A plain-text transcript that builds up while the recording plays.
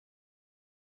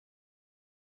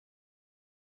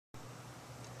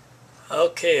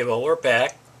Okay, well, we're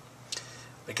back.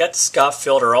 We got the Scaf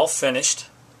filter all finished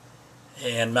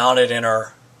and mounted in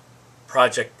our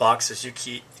project box, as you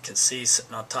can see,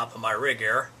 sitting on top of my rig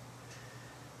here.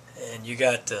 And you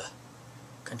got the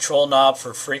control knob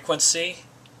for frequency,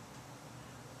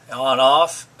 on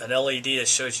off, an LED that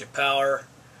shows you power,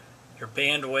 your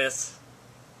bandwidth.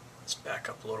 Let's back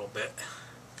up a little bit,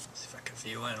 see if I can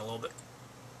view in a little bit.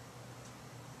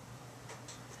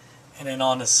 And then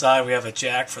on the side we have a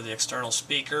jack for the external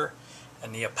speaker,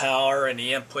 and the power and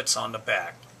the inputs on the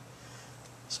back.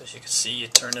 So as you can see, you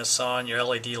turn this on, your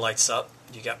LED lights up,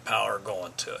 you got power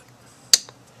going to it.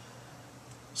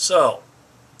 So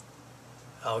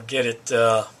I'll get it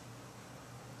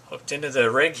hooked into the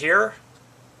rig here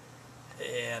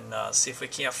and see if we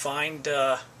can't find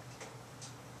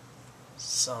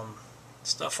some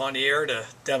stuff on the air to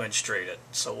demonstrate it.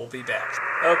 So we'll be back.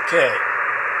 Okay,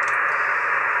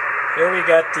 here we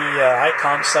got the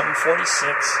ICOM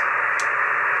 746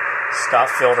 Scaf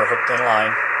filter hooked in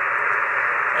line,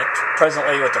 and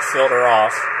presently with the filter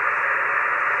off.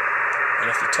 And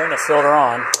if you turn the filter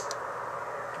on,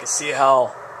 you can see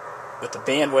how with the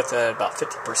bandwidth at about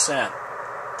 50%, it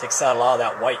takes out a lot of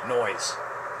that white noise.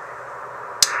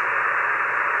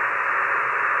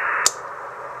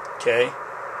 Okay,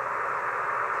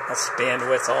 that's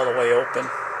bandwidth all the way open.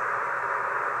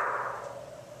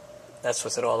 That's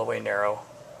with it all the way narrow.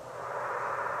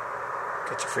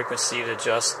 Get your frequency to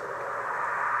adjust.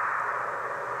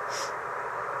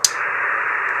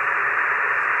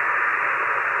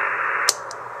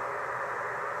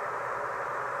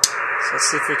 So let's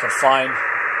see if we can find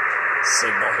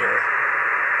signal here.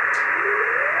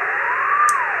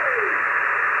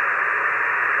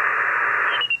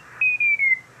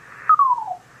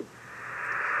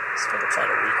 Let's try to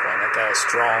find a weak one. That guy is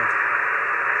strong.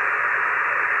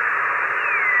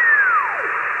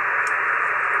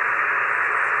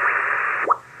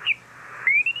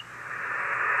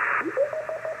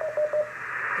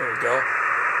 There we go.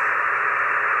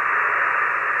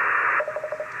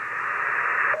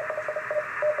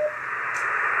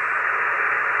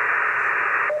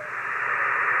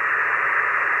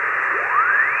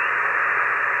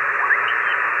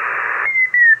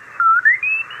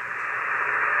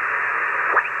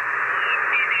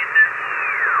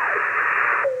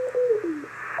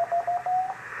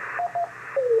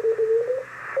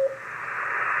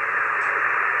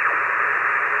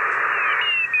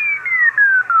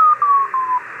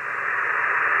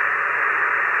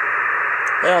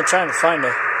 Well, I'm trying to find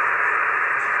a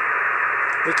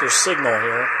weaker signal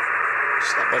here.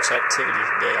 There's not much activity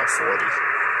today on 40.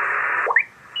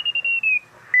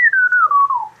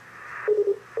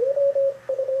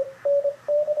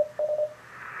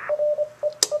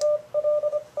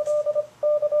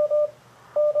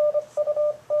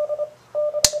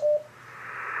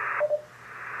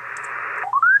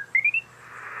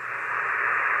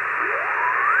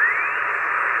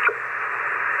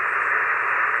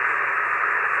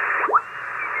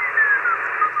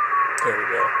 There we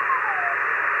go.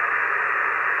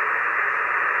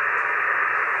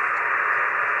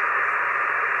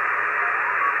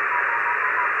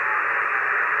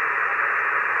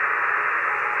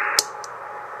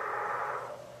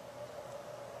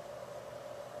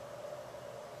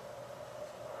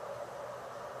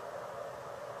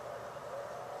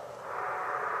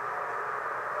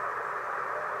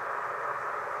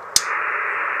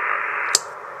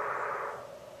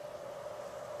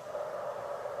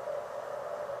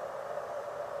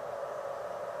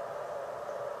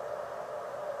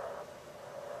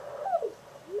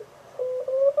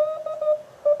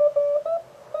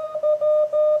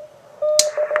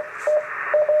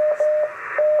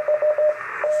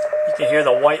 You can hear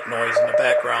the white noise in the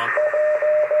background.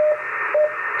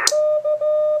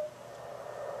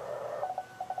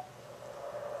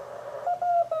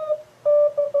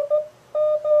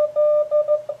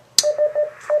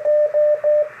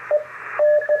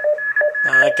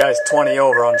 Now that guy's 20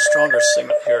 over on the stronger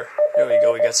signal here. There we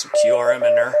go, we got some QRM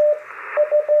in there.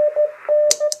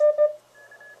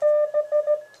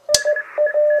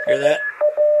 Hear that?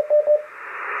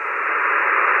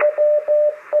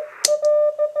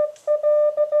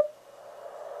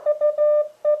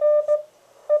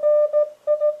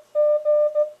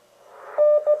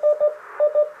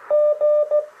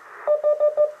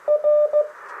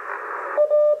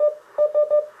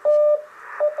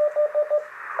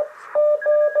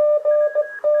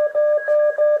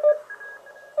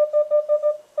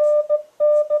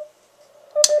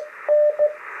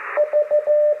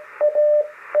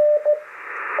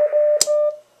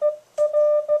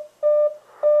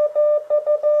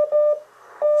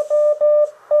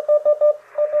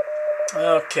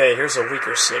 Okay, here's a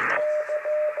weaker signal.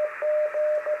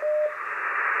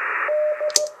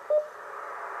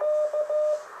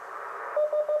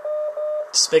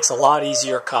 This makes a lot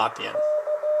easier copying.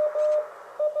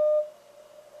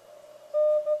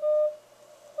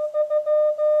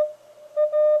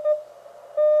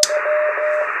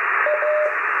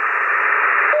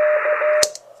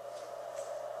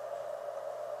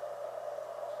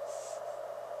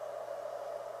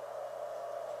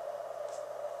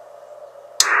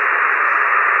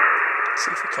 See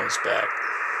if it comes back.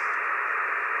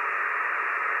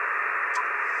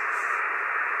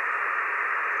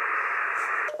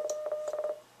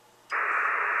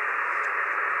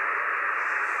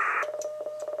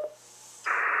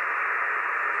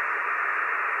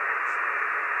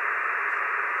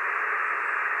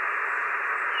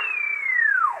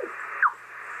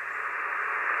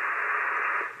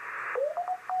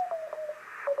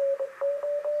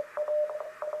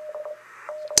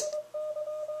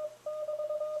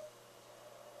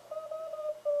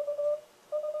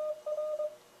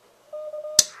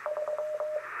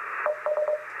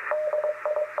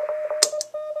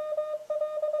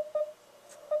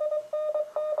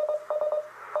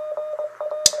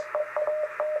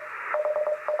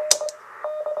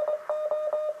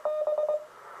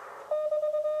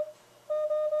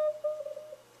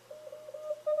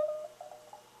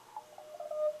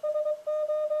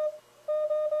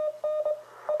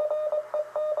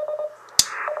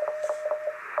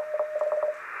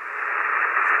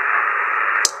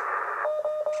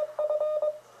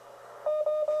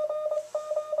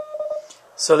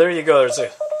 So there you go, there's a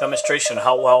demonstration of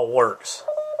how well it works.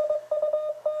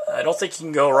 I don't think you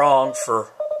can go wrong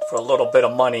for a little bit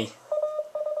of money.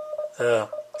 The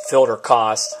filter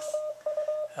cost,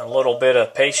 and a little bit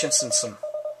of patience and some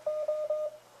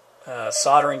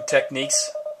soldering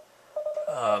techniques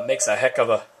makes a heck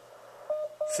of a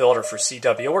filter for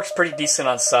CW. It works pretty decent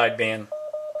on sideband,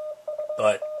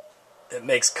 but it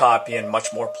makes copying much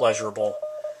more pleasurable,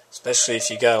 especially if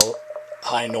you got a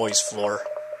high noise floor.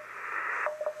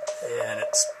 And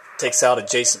it takes out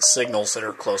adjacent signals that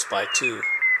are close by too.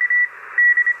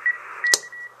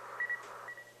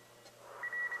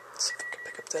 Let's see if I can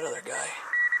pick up that other guy.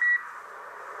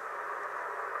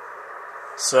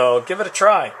 So give it a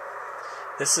try.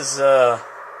 This is a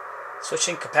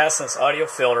switching capacitance audio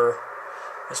filter.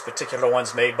 This particular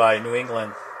one's made by New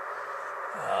England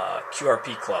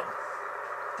QRP Club.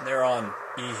 And they're on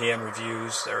eHam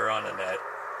Reviews. They're on the net.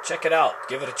 Check it out.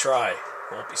 Give it a try.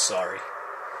 Won't be sorry.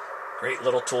 Great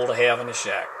little tool to have in the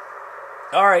shack.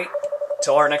 Alright,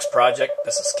 till our next project,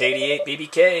 this is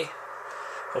Kd8Bbk.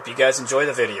 Hope you guys enjoy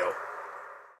the video.